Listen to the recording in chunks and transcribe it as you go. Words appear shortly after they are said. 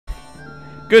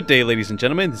Good day, ladies and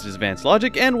gentlemen, this is Vance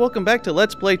Logic, and welcome back to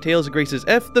Let's Play Tales of Grace's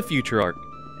F, the Future Arc.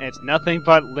 It's nothing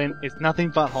but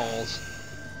holes.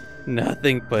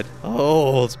 Nothing but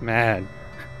holes, man.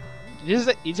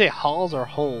 Did you say halls or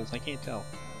holes? I can't tell.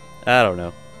 I don't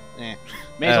know. May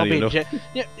as well be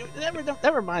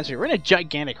that reminds me, we're in a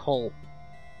gigantic hole.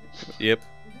 Yep.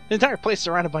 The entire place is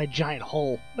surrounded by a giant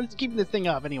hole. What is keeping this thing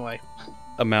up, anyway?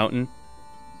 A mountain.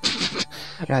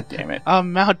 God damn it. A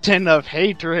mountain of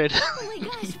hatred. Oh my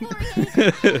gosh, Fourier,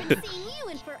 I haven't seen you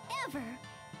in forever.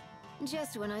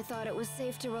 Just when I thought it was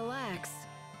safe to relax.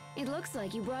 It looks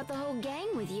like you brought the whole gang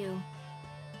with you.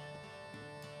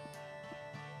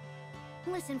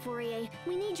 Listen, Fourier,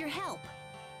 we need your help.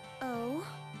 Oh?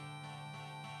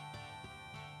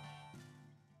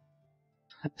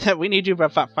 We need you for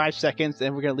about 5 seconds,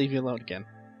 and we're gonna leave you alone again.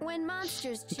 When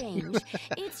monsters change,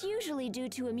 it's usually due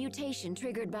to a mutation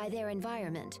triggered by their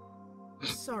environment.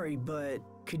 Sorry, but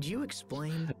could you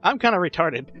explain? I'm kind of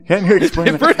retarded. Can you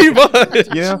explain that? Pretty much.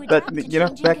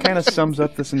 That kind of sums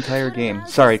up this entire game.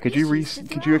 Sorry, could you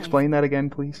explain that again,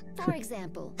 please? For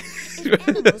example, if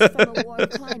animals from a warm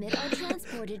climate are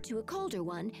transported to a colder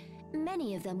one,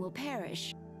 many of them will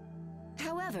perish.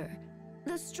 However,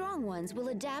 the strong ones will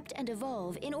adapt and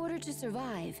evolve in order to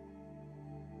survive.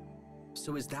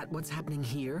 So is that what's happening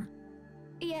here?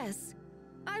 Yes.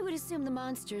 I would assume the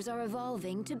monsters are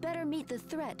evolving to better meet the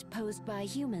threat posed by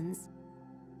humans.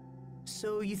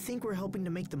 So you think we're helping to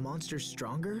make the monsters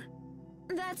stronger?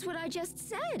 That's what I just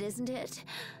said, isn't it?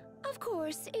 Of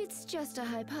course, it's just a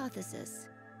hypothesis.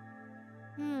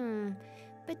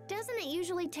 But doesn't it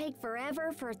usually take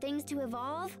forever for things to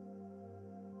evolve?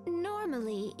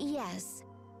 Normally, yes.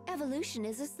 Evolution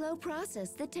is a slow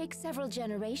process that takes several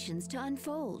generations to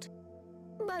unfold.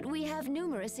 But we have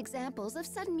numerous examples of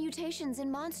sudden mutations in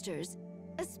monsters,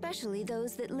 especially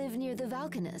those that live near the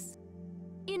volcanoes.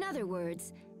 In other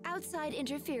words, outside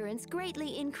interference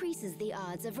greatly increases the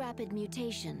odds of rapid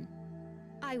mutation.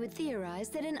 I would theorize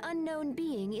that an unknown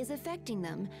being is affecting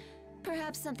them,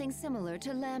 perhaps something similar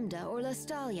to Lambda or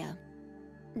Lastalia.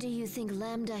 Do you think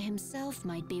Lambda himself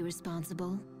might be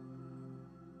responsible?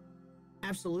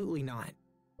 Absolutely not.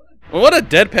 Well, what a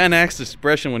deadpan-ass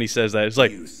expression when he says that. It's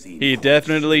like, he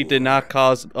definitely did not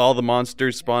cause all the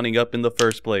monsters spawning up in the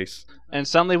first place. And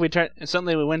suddenly we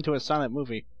went to a silent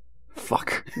movie.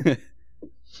 Fuck.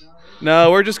 No,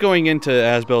 we're just going into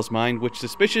Asbel's mind, which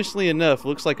suspiciously enough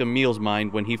looks like Emil's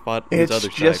mind when he fought his other side.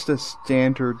 It's just a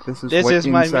standard. This is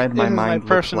my mind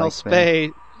personal looks like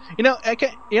space.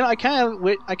 I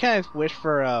kind of wish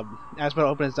for Asbel to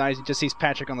open his eyes and just sees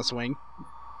Patrick on the swing.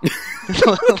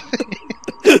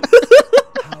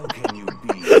 How can you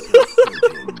be so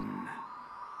certain?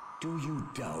 Do you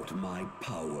doubt my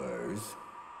powers?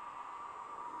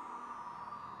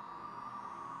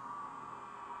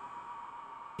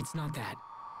 It's not that.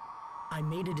 I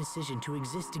made a decision to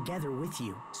exist together with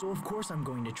you, so of course I'm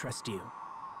going to trust you.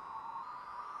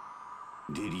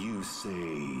 Did you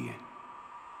say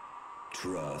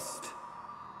trust?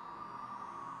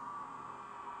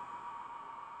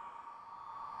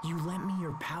 You lent me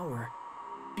your power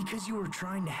because you were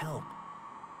trying to help.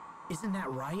 Isn't that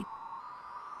right?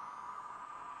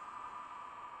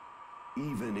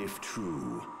 Even if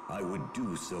true, I would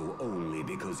do so only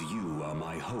because you are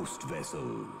my host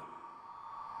vessel.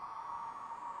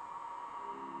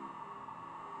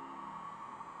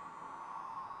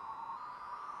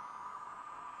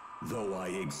 Though I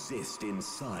exist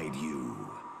inside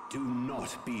you, do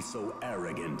not be so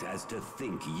arrogant as to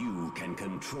think you can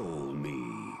control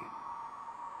me.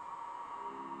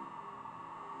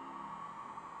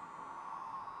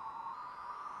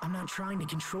 I'm not trying to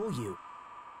control you.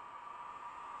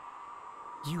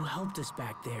 You helped us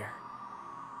back there.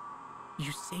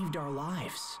 You saved our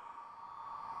lives.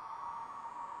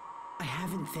 I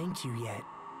haven't thanked you yet,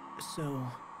 so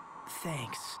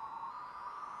thanks.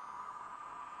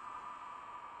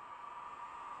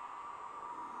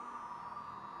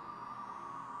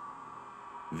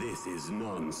 This is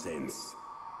nonsense.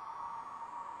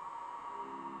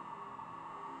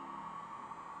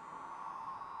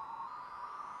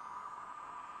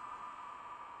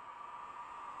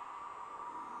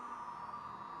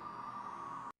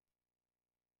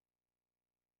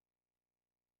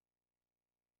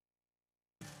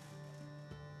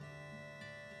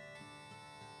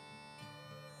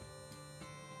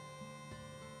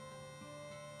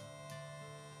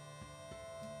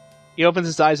 He opens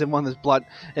his eyes and one of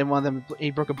them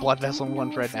he broke a blood vessel in one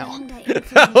thread now.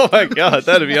 Oh my god,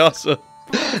 that'd be awesome.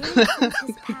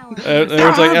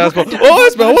 Everyone's like, Asbel, oh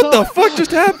Asbel, what the fuck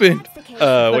just happened? What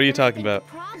are you talking about?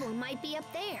 The problem might be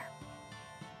up there.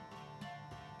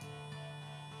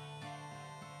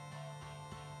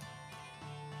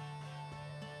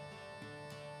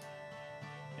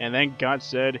 And then God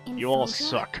said, In "You all Phoedra?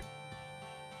 suck."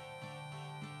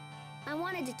 I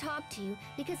wanted to talk to you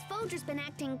because Phoedra's been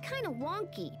acting kind of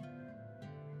wonky.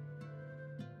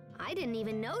 I didn't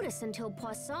even notice until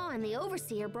Poisson and the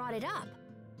Overseer brought it up.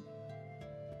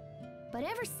 But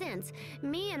ever since,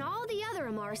 me and all the other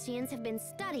Amarcians have been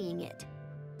studying it.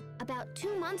 About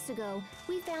 2 months ago,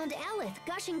 we found Elith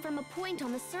gushing from a point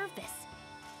on the surface.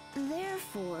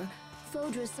 Therefore,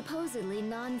 Phoedra's supposedly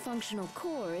non-functional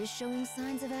core is showing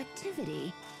signs of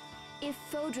activity. If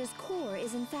Phoedra's core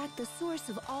is in fact the source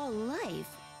of all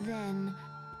life, then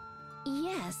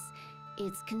yes,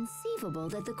 it's conceivable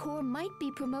that the core might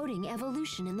be promoting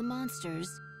evolution in the monsters.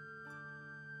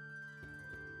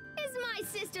 Is my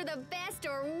sister the best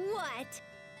or what?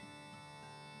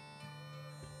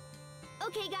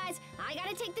 Okay guys, I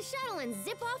gotta take the shuttle and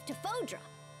zip off to Phoedra.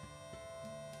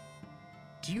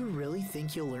 Do you really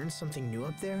think you'll learn something new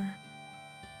up there?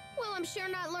 Well, I'm sure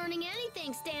not learning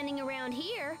anything standing around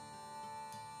here.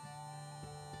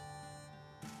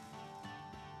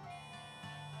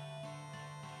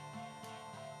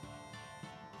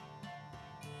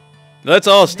 Let's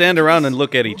all stand around and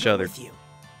look at each We'll go other. with you.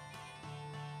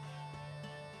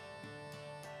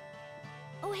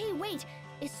 Oh hey, wait,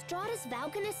 is Stratus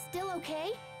Valkanus still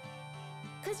okay?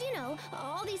 Cause you know,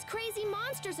 all these crazy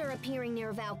monsters are appearing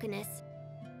near Valkanus.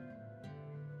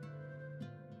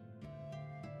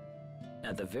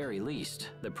 At the very least,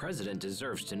 the president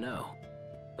deserves to know.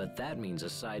 But that means a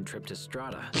side trip to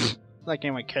Strata. Like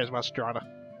anyone cares about Strata.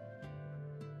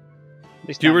 At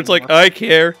least not Hubert's like, anymore. I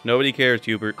care. Nobody cares,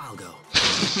 Hubert. I'll go.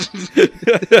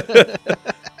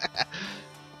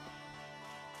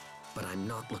 But I'm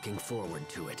not looking forward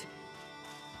to it.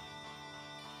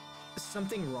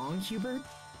 Something wrong, Hubert?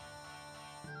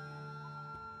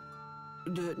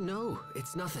 No,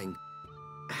 it's nothing.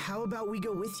 How about we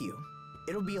go with you?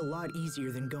 It'll be a lot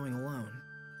easier than going alone.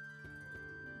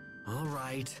 All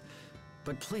right.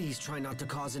 But please try not to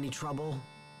cause any trouble.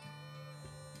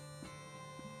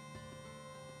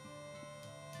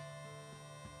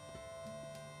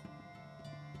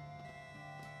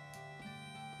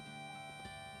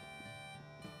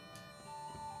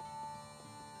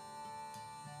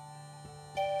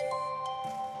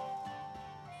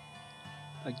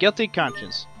 A guilty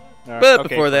conscience. But Okay,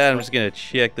 before that, I'm first just gonna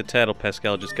check the title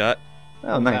Pascal just got.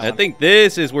 Oh, nice. I think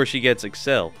this is where she gets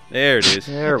Excel. There it is.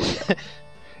 There we go.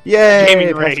 Yay!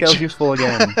 Gaming rage. Pascal's useful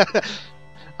again.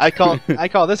 I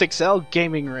call this Excel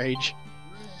gaming rage.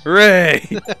 Hooray!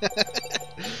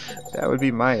 That would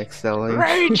be my excelling.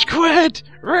 Rage quit!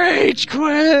 Rage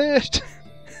quit!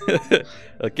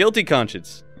 A guilty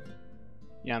conscience.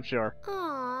 Yeah, I'm sure.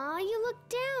 Aw, you look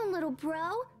down, little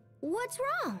bro. What's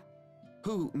wrong?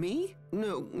 Who, me?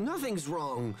 No, nothing's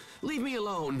wrong. Leave me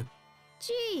alone.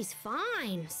 Jeez,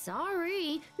 fine.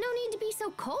 Sorry. No need to be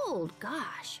so cold,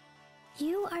 gosh.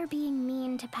 You are being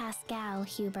mean to Pascal,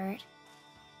 Hubert.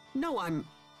 No, I'm...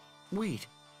 Wait,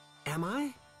 am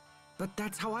I? But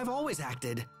that's how I've always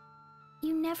acted.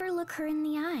 You never look her in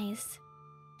the eyes.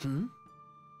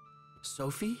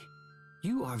 Sophie?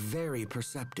 You are very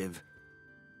perceptive.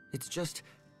 It's just...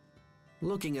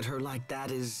 looking at her like that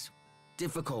is...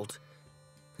 difficult.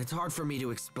 It's hard for me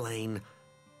to explain.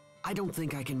 I don't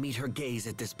think I can meet her gaze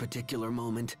at this particular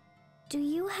moment. Do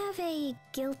you have a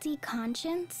guilty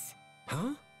conscience?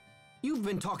 Huh? You've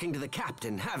been talking to the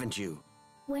captain, haven't you?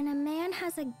 When a man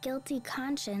has a guilty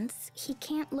conscience, he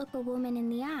can't look a woman in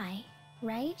the eye,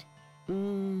 right?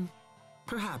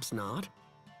 Perhaps not.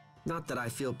 Not that I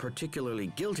feel particularly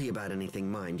guilty about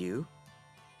anything, mind you.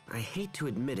 I hate to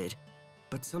admit it,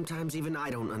 but sometimes even I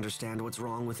don't understand what's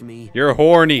wrong with me. You're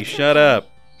horny. Shut up.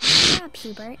 Shut up,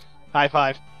 Hubert. High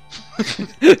five.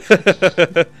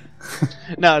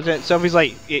 No, Sophie's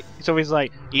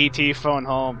like, E.T. phone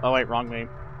home. Oh wait, wrong name.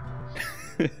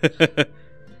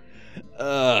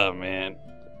 Oh man.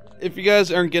 If you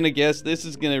guys aren't gonna guess, this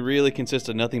is gonna really consist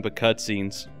of nothing but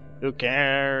cutscenes. Who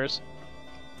cares?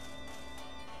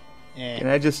 Can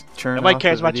I just turn Nobody off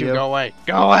cares the about you. video? Go away.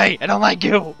 Go away. I don't like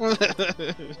you.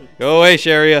 Go away,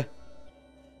 Sharia.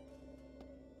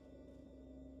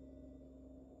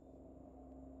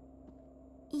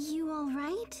 You all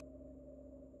right?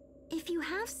 If you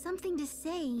have something to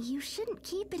say, you shouldn't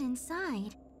keep it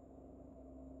inside.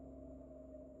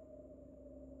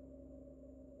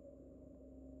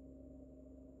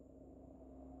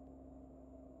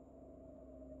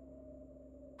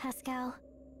 Pascal,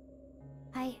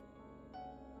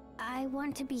 I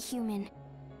want to be human.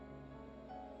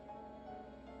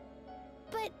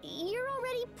 But you're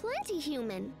already plenty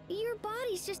human. Your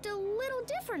body's just a little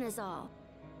different is all.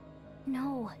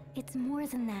 No, it's more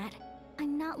than that.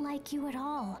 I'm not like you at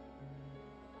all.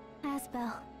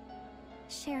 Asbel,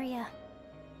 Sharia,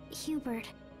 Hubert,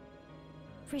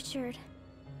 Richard,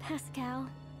 Pascal,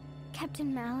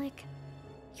 Captain Malik,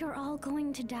 you're all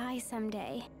going to die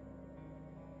someday.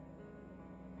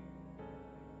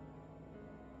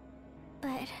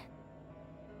 But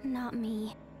not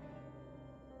me.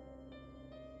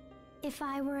 If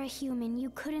I were a human, you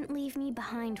couldn't leave me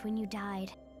behind when you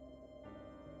died.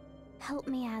 Help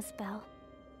me, Asbel.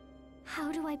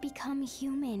 How do I become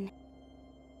human?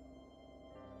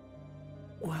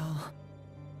 Well...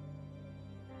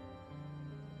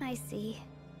 I see.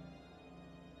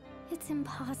 It's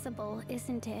impossible,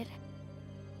 isn't it?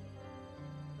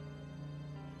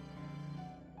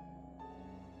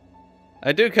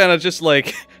 I do kind of just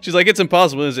like... She's like, it's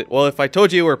impossible, is it? Well, if I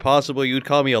told you it were possible, you'd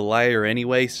call me a liar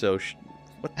anyway, so...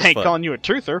 What the I ain't fuck? calling you a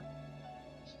truther.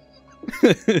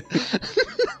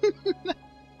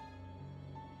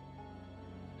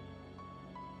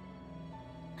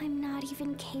 I'm not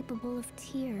even capable of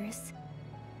tears.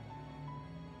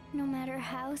 No matter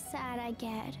how sad I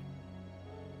get,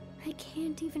 I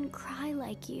can't even cry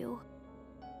like you.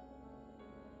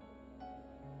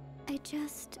 I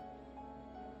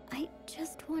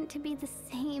just want to be the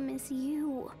same as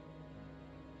you.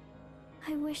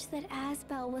 I wish that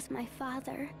Asbel was my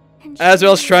father. And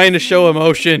Asbel's trying to show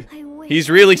emotion. I wish He's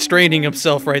really I straining was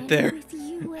himself right human there. With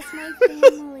you as my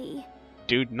family.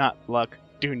 Do not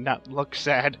look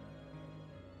sad.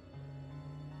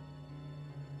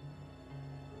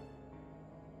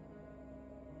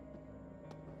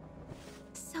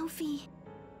 Sophie.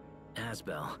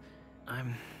 Asbel,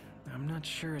 I'm not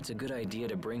sure it's a good idea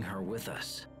to bring her with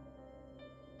us.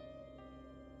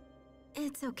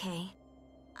 It's okay.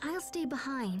 I'll stay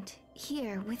behind,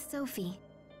 here with Sophie.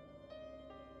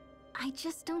 I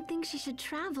just don't think she should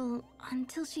travel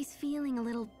until she's feeling a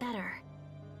little better.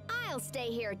 I'll stay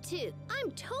here too.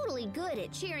 I'm totally good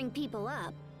at cheering people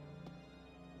up.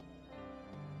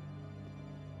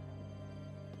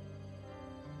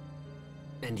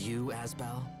 And you,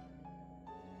 Asbel?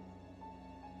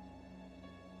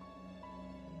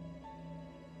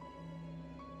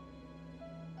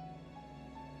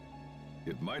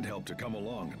 It might help to come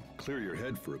along and clear your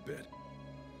head for a bit.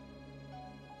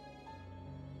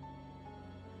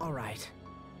 All right.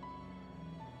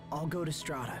 I'll go to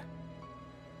Strata.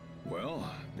 Well,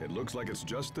 it looks like it's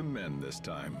just the men this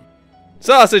time.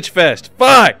 Sausage Fest!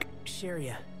 Fuck!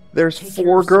 Sharia. There's Take care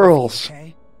 4 of Sophie, girls.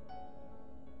 okay?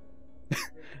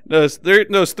 There's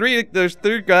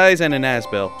three guys and an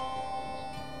Asbel.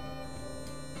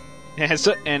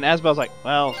 And Asbel's like,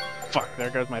 well, fuck, there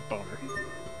goes my boner.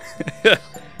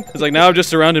 It's like, now I'm just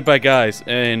surrounded by guys,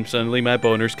 and suddenly my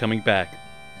boner's coming back.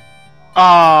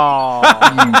 Oh,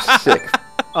 You sick.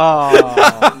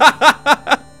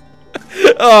 oh.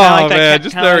 Oh man,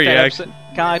 just their reaction.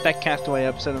 Kind of like that Castaway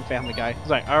episode in Family Guy. It's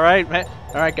like, all right,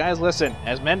 guys, listen.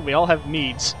 As men, we all have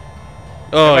needs.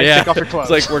 Oh Everybody yeah, take off your clothes.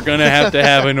 it's like we're gonna have to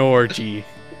have an orgy.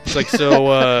 It's like,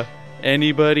 so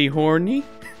anybody horny?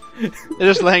 They're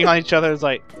just laying on each other. It's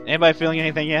like, anybody feeling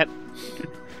anything yet?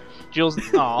 Jules,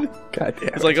 aw. God damn.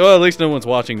 It's like, oh, at least no one's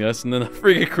watching us, and then a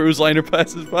freaking cruise liner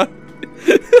passes by.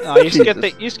 Oh, you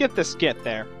skip the skit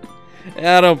there.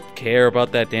 I don't care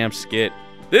about that damn skit.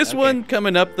 This Okay. one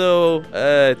coming up though,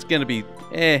 it's gonna be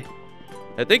I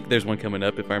think there's one coming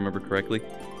up if I remember correctly.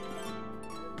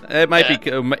 It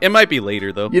might be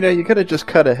later though. You know, you could have just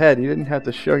cut ahead. You didn't have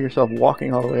to show yourself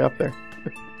walking all the way up there.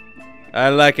 I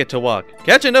like it to walk.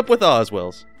 Catching up with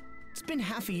Oswells. It's been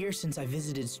half a year since I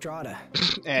visited Strata.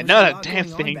 And There was not lot a damn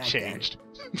going on thing back changed.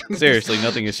 Seriously,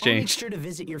 nothing has I'll make changed. sure to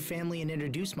visit your family and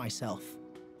introduce myself.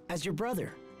 As your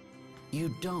brother.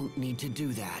 You don't need to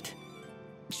do that.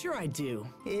 Sure I do.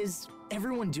 Is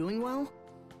everyone doing well?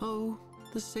 Oh,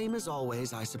 the same as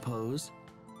always, I suppose.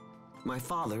 My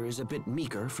father is a bit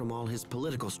meeker from all his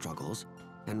political struggles,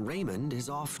 and Raymond is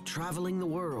off traveling the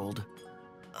world.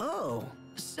 Oh,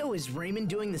 so is Raymond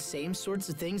doing the same sorts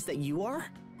of things that you are?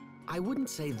 I wouldn't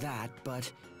say that, but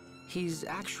he's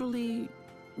actually...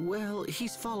 well,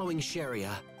 he's following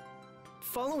Sharia.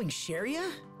 Following Sharia?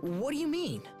 What do you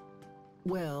mean?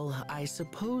 Well, I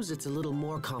suppose it's a little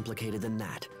more complicated than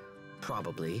that.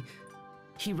 Probably.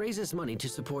 He raises money to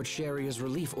support Sharia's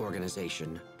relief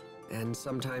organization, and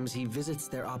sometimes he visits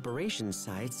their operations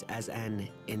sites as an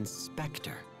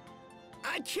inspector.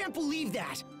 I can't believe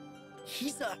that!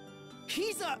 He's a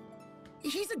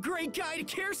great guy to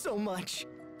care so much!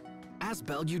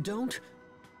 Asbel, you don't?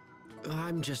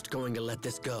 I'm just going to let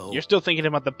this go. You're still thinking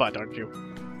about the butt, aren't you?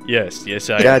 Yes,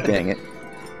 I God dang it.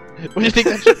 What do you think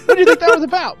that was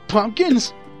about?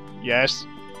 Pumpkins? Yes.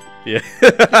 Yeah.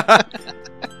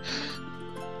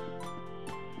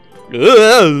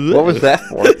 What was that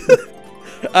for?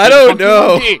 I don't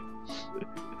know.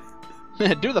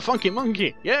 Do the funky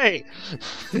monkey! Yay!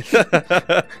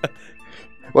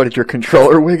 What, did your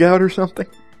controller wig out or something?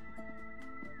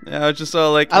 Yeah, I was just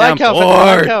all like, I like I'm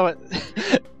bored.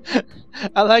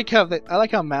 I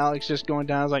like how Malik's just going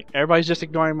down. It's like everybody's just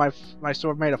ignoring my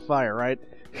sword made of fire, right?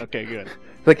 Okay, good.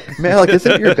 Like, Malik,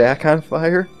 isn't your back on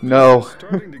fire? No.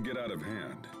 Starting to get out of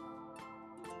hand.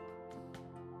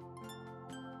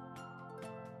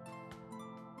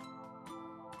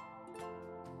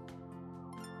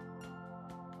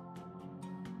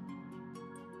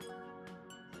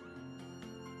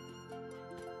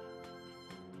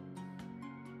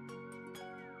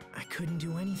 I couldn't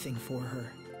do anything for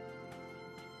her.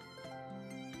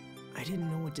 I didn't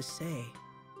know what to say.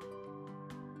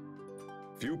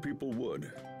 Few people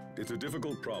would. It's a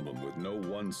difficult problem with no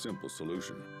one simple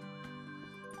solution.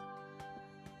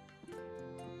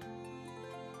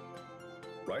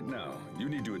 Right now, you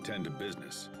need to attend to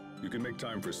business. You can make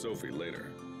time for Sophie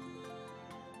later.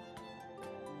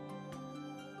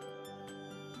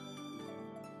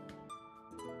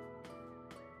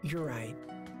 You're right.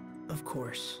 Of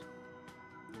course.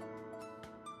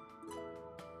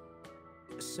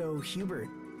 So, Hubert,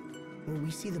 will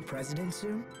we see the president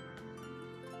soon?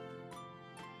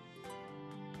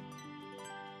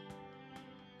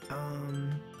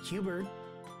 Hubert?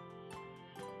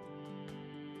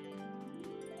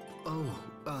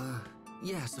 Oh,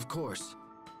 yes, of course.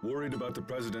 Worried about the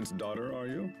president's daughter, are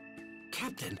you?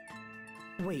 Captain,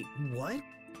 Wait, what?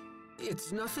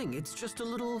 it's nothing. It's just a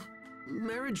little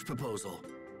marriage proposal.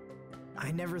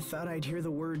 I never thought I'd hear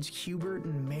the words Hubert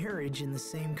and marriage in the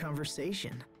same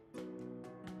conversation.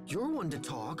 You're one to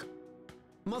talk.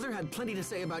 Mother had plenty to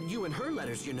say about you in her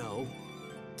letters, you know.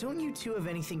 Don't you two have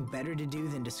anything better to do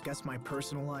than discuss my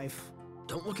personal life?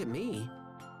 Don't look at me.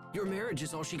 Your marriage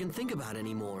is all she can think about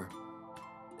anymore.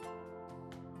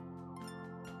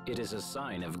 It is a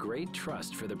sign of great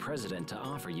trust for the president to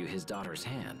offer you his daughter's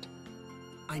hand.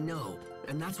 I know,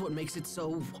 and that's what makes it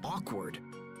so awkward.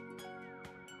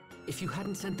 If you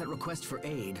hadn't sent that request for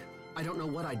aid, I don't know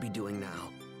what I'd be doing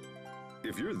now.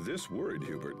 If you're this worried,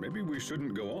 Hubert, maybe we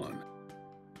shouldn't go on.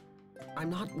 I'm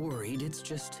not worried, it's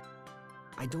just...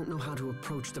 I don't know how to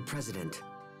approach the president,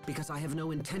 because I have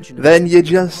no intention of... Then you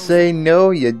just say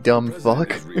no, you dumb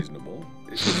fuck. Is reasonable.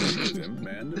 If you speak with him,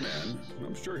 man to man,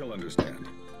 I'm sure he'll understand.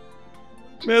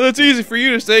 Man, that's easy for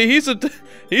you to say. He's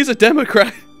a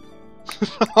Democrat.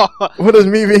 What does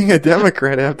me being a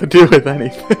Democrat have to do with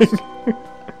anything?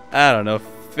 I don't know.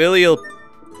 Filial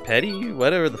Petty?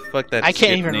 Whatever the fuck that I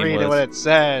can't even name read was. what it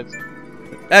says.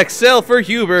 Excel for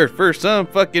Hubert for some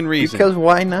fucking reason. Because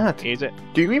why not? He's it.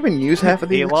 Do you even use half of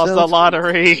these He lost the Excels?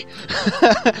 lottery.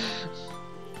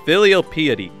 Filial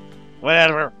piety.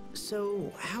 Whatever.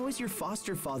 So, how is your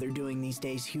foster father doing these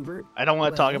days, Hubert? I don't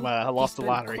want to talk Well, about it. I he lost the spent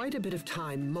lottery. quite a bit of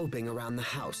time moping around the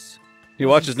house. He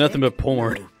watches nothing but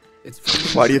porn. No,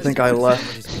 it's Why do you think I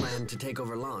left? His plan to take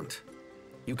over Lant.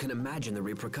 You can imagine the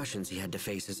repercussions he had to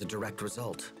face as a direct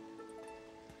result.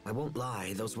 I won't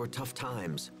lie, those were tough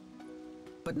times.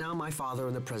 But now my father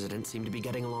and the president seem to be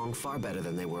getting along far better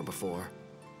than they were before.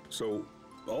 So,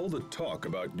 all the talk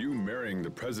about you marrying the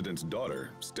president's daughter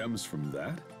stems from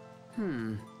that?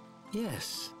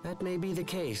 Yes, that may be the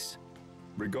case.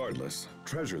 Regardless,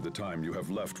 treasure the time you have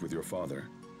left with your father.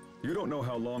 You don't know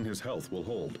how long his health will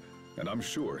hold, and I'm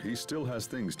sure he still has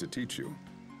things to teach you.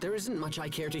 There isn't much I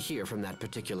care to hear from that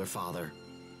particular father.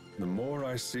 The more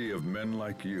I see of men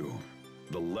like you,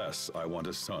 the less I want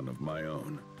a son of my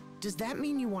own. Does that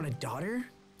mean you want a daughter,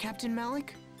 Captain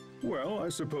Malik? Well, I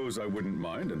suppose I wouldn't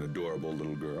mind an adorable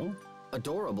little girl.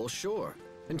 Adorable, sure.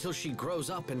 Until she grows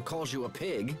up and calls you a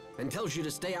pig, and tells you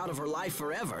to stay out of her life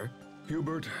forever.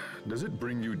 Hubert, does it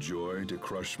bring you joy to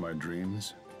crush my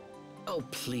dreams? Oh,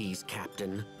 please,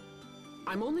 Captain.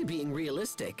 I'm only being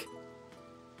realistic.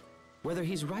 Whether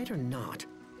he's right or not,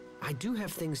 I do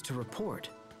have things to report.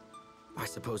 I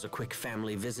suppose a quick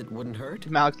family visit wouldn't hurt.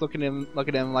 Malik's looking at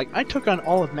him like, I took on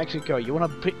all of Mexico. You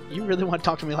really want to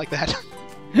talk to me like that?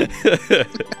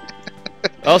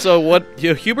 Also, what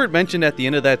Hubert mentioned at the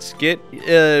end of that skit,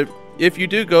 if you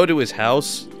do go to his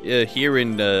house here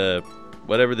in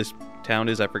whatever this town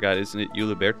is, I forgot, isn't it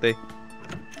Uliberte?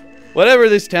 Whatever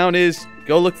this town is,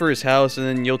 go look for his house, and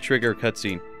then you'll trigger a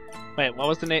cutscene. Wait, what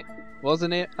was the name? What was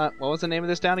the name of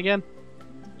this town again?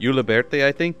 Uliberte,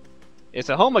 I think. It's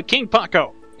the home of King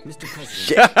Paco. Mr.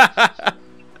 President.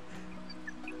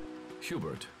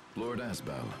 Hubert, Lord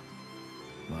Asbel.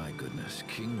 My goodness,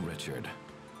 King Richard.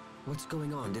 What's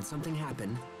going on? Did something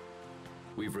happen?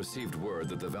 We've received word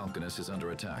that the Valkanus is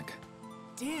under attack.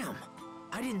 Damn!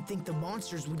 I didn't think the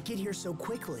monsters would get here so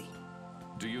quickly.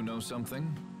 Do you know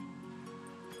something?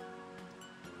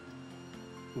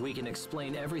 We can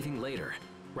explain everything later.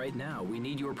 Right now, we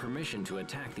need your permission to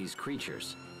attack these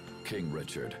creatures. King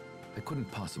Richard, I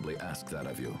couldn't possibly ask that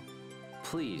of you.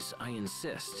 Please, I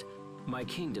insist. My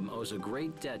kingdom owes a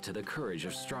great debt to the courage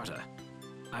of Strata.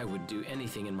 I would do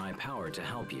anything in my power to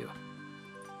help you.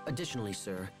 Additionally,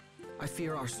 sir, I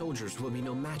fear our soldiers will be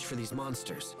no match for these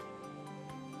monsters.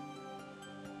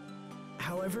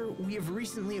 However, we have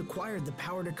recently acquired the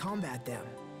power to combat them.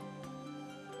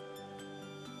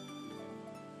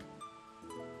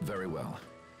 Very well.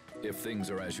 If things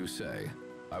are as you say,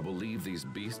 I will leave these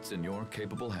beasts in your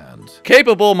capable hands.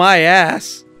 Capable my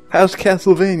ass! How's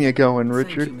Castlevania going,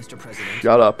 Richard? Thank you, Mr. President.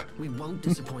 Shut up. We won't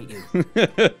disappoint you.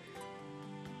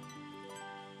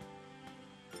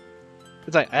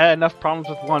 It's like, I had enough problems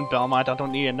with one Belmont, I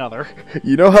don't need another.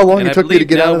 You know how long And it I took me to believe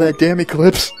get out now of that damn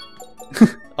eclipse?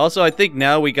 Also, I think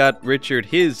now we got Richard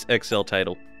his XL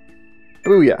title.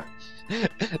 Booyah.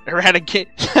 Eradicate.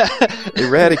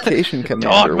 Eradication Commander.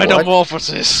 Dog what?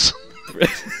 Metamorphosis.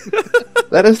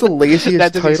 That is the laziest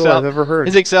That's his title Excel. I've ever heard.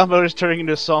 His Excel mode is turning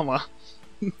into Soma.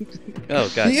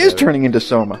 Oh, God. He is turning into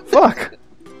Soma. Fuck.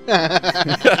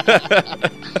 I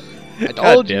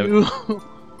told you.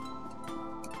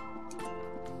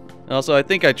 Also, I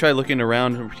think I tried looking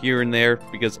around here and there,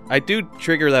 because I do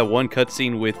trigger that one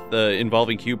cutscene with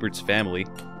involving Hubert's family.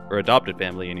 Or adopted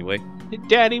family, anyway.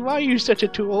 Daddy, why are you such a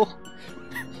tool?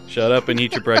 Shut up and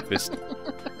eat your breakfast.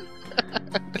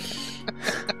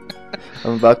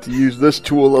 I'm about to use this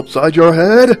tool upside your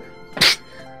head.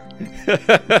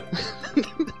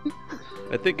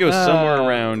 I think it was somewhere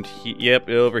around... yep,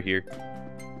 over here.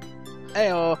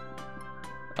 Ayo.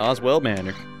 Oswell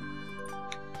Manor.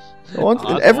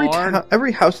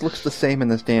 Every house looks the same in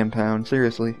this damn town,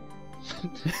 seriously.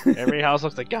 Every house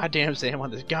looks the goddamn same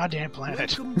on this goddamn planet.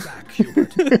 Welcome back,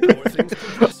 Hubert. How are things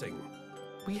progressing?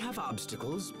 We have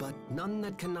obstacles, but none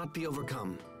that cannot be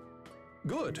overcome.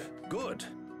 Good, good.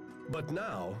 But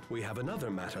now we have another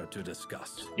matter to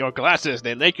discuss. Your glasses,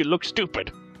 they make you look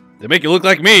stupid. They make you look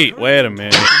like me! Wait a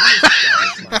minute.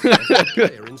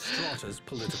 Player in Strata's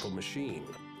political machine.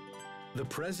 The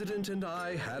President and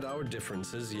I had our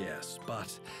differences, yes,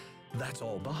 but that's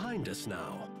all behind us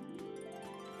now.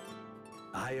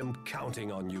 I am counting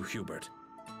on you, Hubert.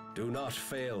 Do not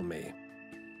fail me.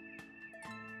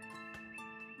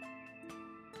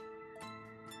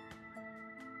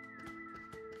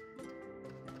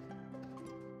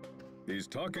 He's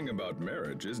talking about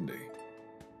marriage, isn't he?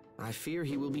 I fear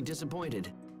he will be disappointed.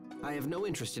 I have no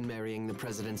interest in marrying the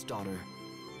President's daughter.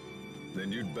 Then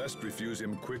you'd best refuse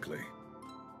him quickly.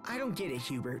 I don't get it,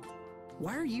 Hubert.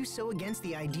 Why are you so against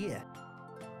the idea?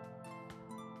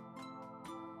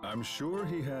 I'm sure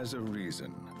he has a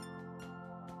reason.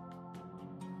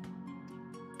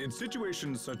 In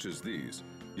situations such as these,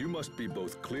 you must be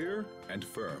both clear and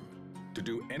firm. To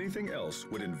do anything else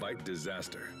would invite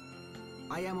disaster.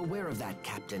 I am aware of that,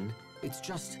 Captain. It's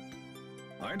just...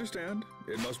 I understand.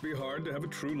 It must be hard to have a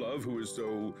true love who is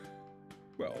so...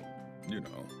 well, you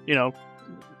know. You know,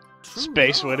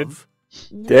 space-witted.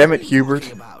 Damn it,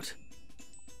 Hubert.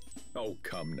 Oh,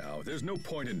 come now. There's no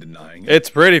point in denying it. It's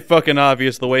pretty fucking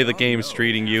obvious the way the game's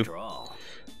treating you.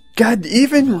 God,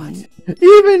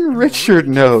 even Richard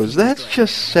knows. That's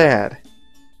just sad.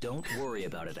 Don't worry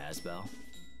about it, Asbel.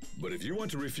 But if you want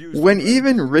to refuse... When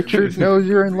even Richard knows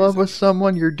you're in love with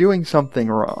someone, you're doing something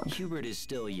wrong. Hubert is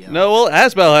still young. No, well,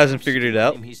 Asbel hasn't figured it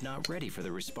out. He's not ready for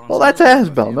the Well, that's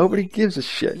Asbel. Nobody gives a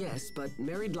shit. Yes, but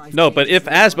married life... No, but if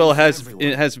Asbel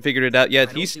hasn't figured it out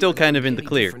yet, he's still kind of in the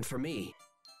clear. For me.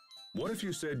 What if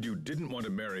you said you didn't want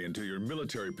to marry until your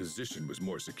military position was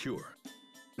more secure?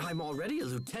 I'm already a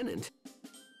lieutenant.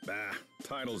 Bah,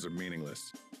 titles are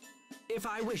meaningless. If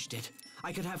I wished it,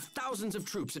 I could have thousands of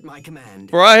troops at my command.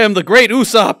 For I am the great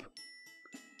Usopp!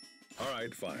 All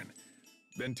right, fine.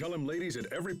 Then tell him ladies at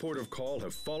every port of call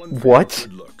have fallen for What? your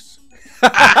good looks.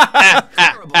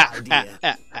 Terrible idea.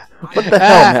 What the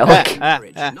hell,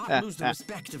 Malik? Not lose the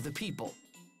respect of the people.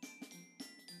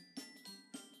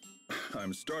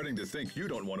 I'm starting to think you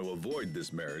don't want to avoid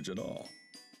this marriage at all.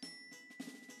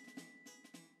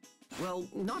 Well,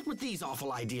 not with these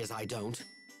awful ideas, I don't.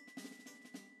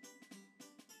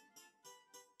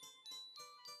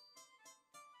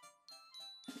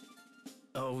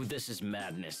 Oh, this is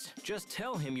madness. Just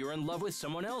tell him you're in love with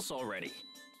someone else already.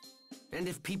 And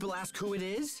if people ask who it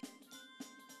is?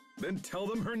 Then tell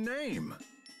them her name.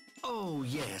 Oh,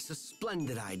 yes, a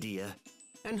splendid idea.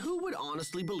 And who would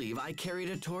honestly believe I carried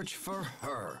a torch for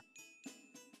her?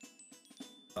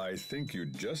 I think you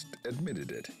just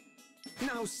admitted it.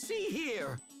 Now see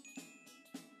here!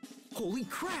 Holy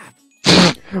crap!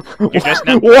 You just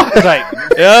now What? Titan.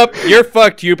 Yep, you're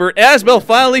fucked, Hubert. Asbel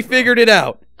finally figured it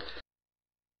out.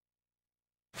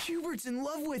 Hubert's in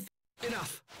love with...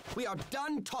 Enough. We are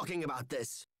done talking about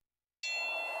this.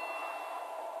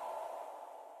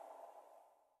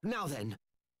 Now then.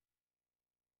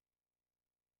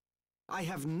 I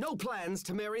have no plans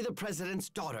to marry the president's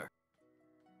daughter.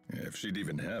 If she'd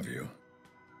even have you.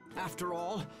 After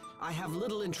all, I have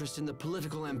little interest in the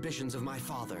political ambitions of my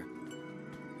father.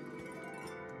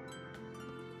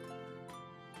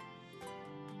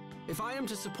 If I am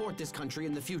to support this country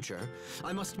in the future,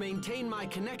 I must maintain my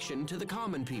connection to the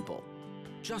common people.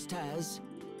 Just as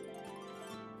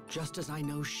I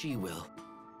know she will.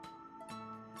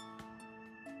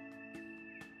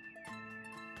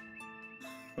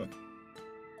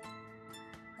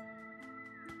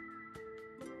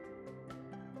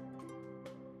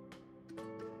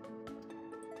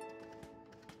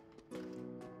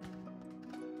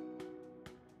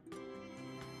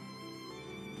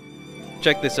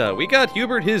 Check this out. We got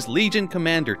Hubert his Legion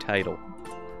Commander title.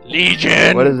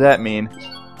 Legion. What does that mean?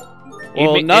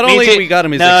 Well, not only we got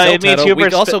him his Excel title, we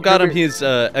Hubert's also got him his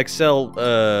Excel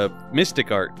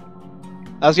Mystic Art.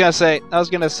 I was gonna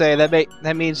say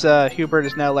that means Hubert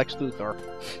is now Lex Luthor.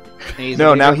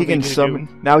 No, now he can summon.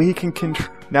 Now he can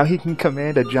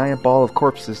command a giant ball of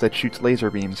corpses that shoots laser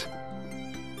beams.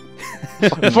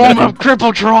 Form of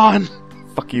Crippletron.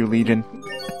 Fuck you, Legion.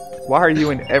 Why are you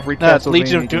in every Castlevania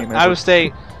Legion of Doom. game I ever? would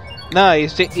say, no,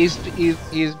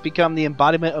 he's become the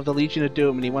embodiment of the Legion of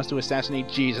Doom, and he wants to assassinate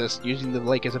Jesus using the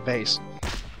lake as a base.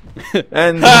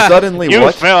 And suddenly, you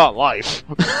what? fell at life.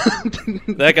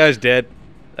 That guy's dead.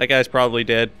 That guy's probably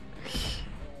dead.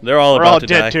 They're all We're about all to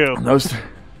dead die. too. Those...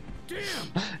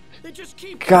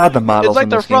 God, the models It's like in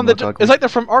they're this game from look ugly. it's like they're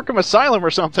from Arkham Asylum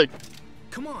or something.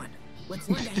 Come on, let's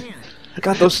lend a hand.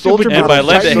 God, those soldier And models by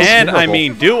lend are a so hand, I terrible.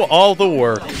 mean do all the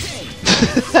work.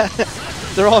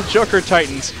 They're all Joker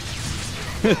Titans.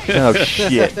 Oh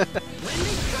shit.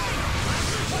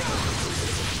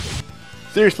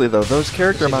 Seriously though, those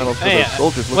character models for those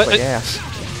soldiers look like ass.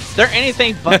 They're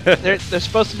anything but. they're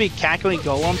supposed to be cackling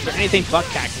golems. They're anything but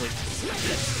cackling.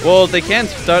 Well, they can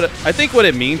start. I think what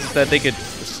it means is that they could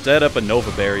set up a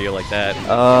Nova barrier like that.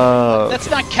 That's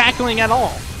not cackling at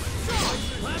all.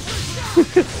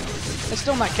 That's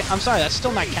still not. I'm sorry. That's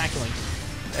still not cackling.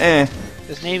 Eh.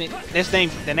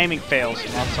 The naming fails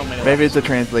on so many. Maybe it's a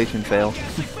translation fail.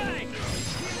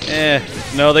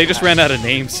 No, they just ran out of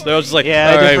names. They were just like,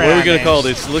 Yeah, all they just right, what ran are we out gonna of call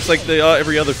names. this? Looks like the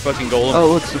every other fucking golem.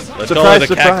 Oh, look! Let's call Surprise, it a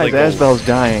surprise! cackling golem. Asbel's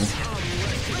dying.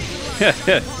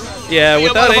 Yeah,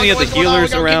 without any of the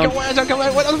healers around. Alright, I'm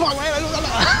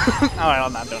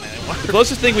not doing it anymore. The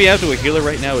closest thing we have to a healer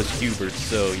right now is Hubert,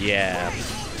 so yeah.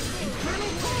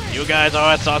 You guys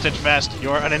are at Sausage Fest.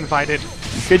 You're uninvited.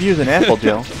 You could use an apple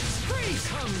gel.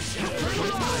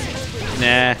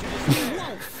 Nah.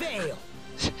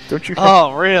 Don't you?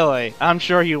 Oh, really? I'm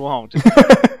sure you won't.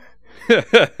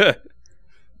 Because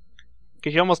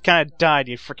you almost kind of died,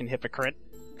 you freaking hypocrite.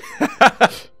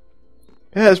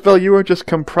 Asbel, you are just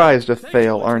comprised of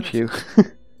fail, aren't you?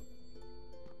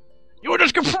 You were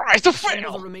just comprised of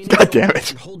fail. God damn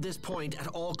it! Hold this point at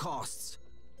all costs.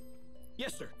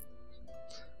 Yes, sir.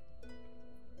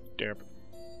 Derp.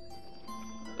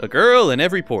 A girl in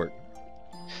every port.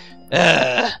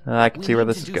 I can see where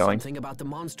this is do going. Something about the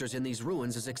monsters in these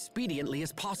ruins as expediently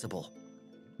as possible.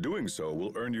 Doing so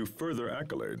will earn you further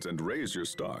accolades and raise your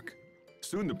stock.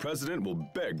 Soon the president will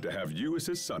beg to have you as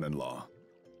his son-in-law.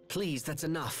 Please, that's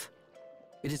enough.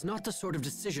 It is not the sort of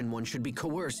decision one should be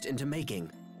coerced into making.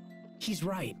 He's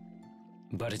right.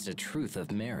 But it's a truth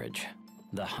of marriage.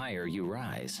 The higher you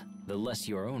rise, the less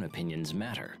your own opinions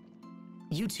matter.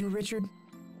 You too, Richard?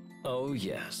 Oh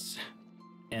yes.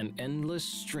 An endless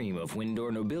stream of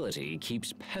Windor nobility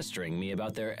keeps pestering me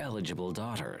about their eligible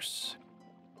daughters.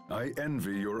 I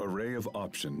envy your array of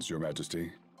options, Your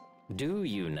Majesty. Do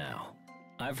you now?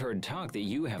 I've heard talk that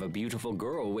you have a beautiful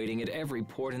girl waiting at every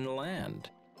port in the land.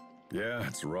 Yeah,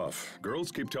 it's rough.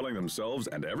 Girls keep telling themselves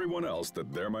and everyone else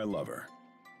that they're my lover.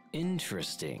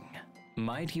 Interesting.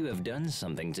 Might you have done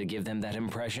something to give them that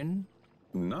impression?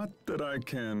 Not that I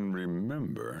can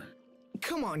remember.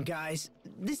 Come on, guys.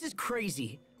 This is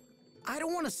crazy. I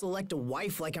don't want to select a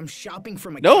wife like I'm shopping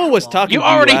from a No one was catalog. talking You to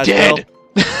already Asbel. did.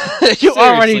 You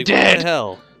already Seriously, did. What the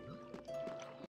hell?